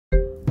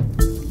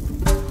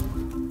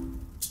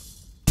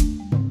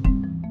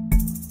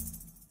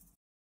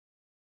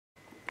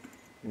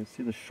You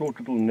see the short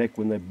little neck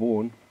when they're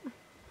born.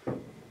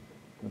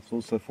 That's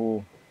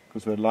also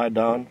because they lie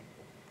down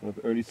in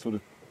the early sort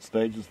of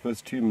stages,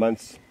 first 2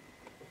 months.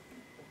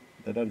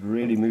 They don't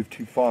really move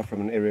too far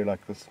from an area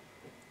like this.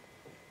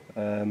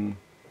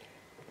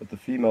 But the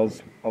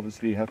females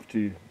obviously have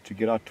to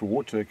get out to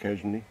water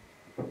occasionally,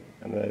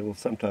 and they will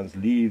sometimes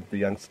leave the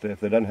youngster if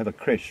they don't have a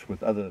creche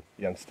with other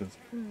youngsters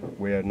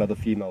where another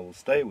female will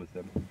stay with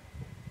them.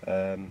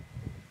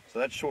 So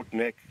that short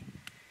neck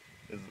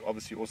is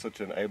obviously also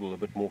to enable a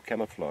bit more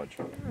camouflage.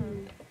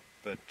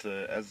 But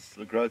as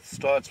the growth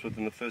starts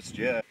within the first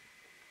year,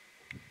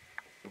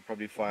 you'll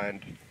probably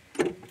find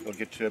he'll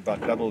get to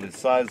about double his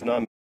size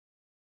now.